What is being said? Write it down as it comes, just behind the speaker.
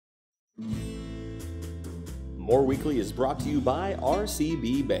More Weekly is brought to you by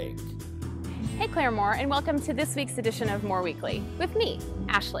RCB Bank. Hey Claremore, and welcome to this week's edition of More Weekly with me,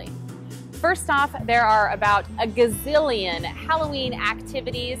 Ashley. First off, there are about a gazillion Halloween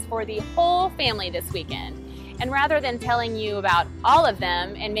activities for the whole family this weekend. And rather than telling you about all of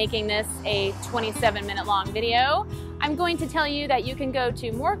them and making this a 27-minute long video, I'm going to tell you that you can go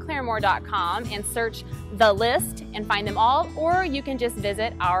to moreclaremore.com and search the list and find them all, or you can just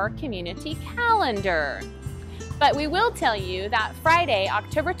visit our community calendar. But we will tell you that Friday,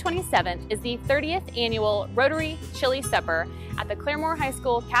 October 27th is the 30th annual Rotary Chili Supper at the Claremore High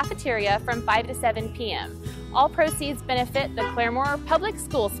School cafeteria from 5 to 7 p.m. All proceeds benefit the Claremore Public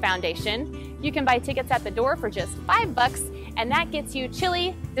Schools Foundation. You can buy tickets at the door for just $5, and that gets you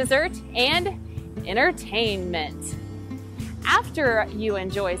chili, dessert, and entertainment. After you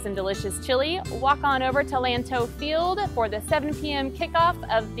enjoy some delicious chili, walk on over to Lanto Field for the 7 p.m. kickoff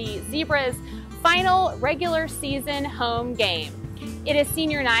of the Zebras' final regular season home game. It is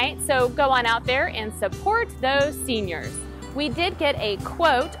senior night, so go on out there and support those seniors. We did get a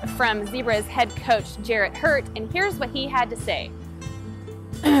quote from Zebras head coach Jarrett Hurt, and here's what he had to say.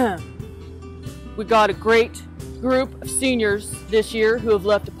 We got a great group of seniors this year who have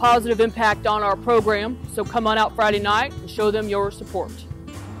left a positive impact on our program, so come on out Friday night and show them your support.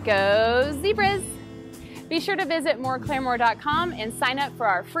 Go Zebras! Be sure to visit moreclaremore.com and sign up for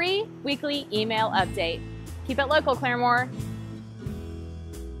our free weekly email update. Keep it local, Claremore.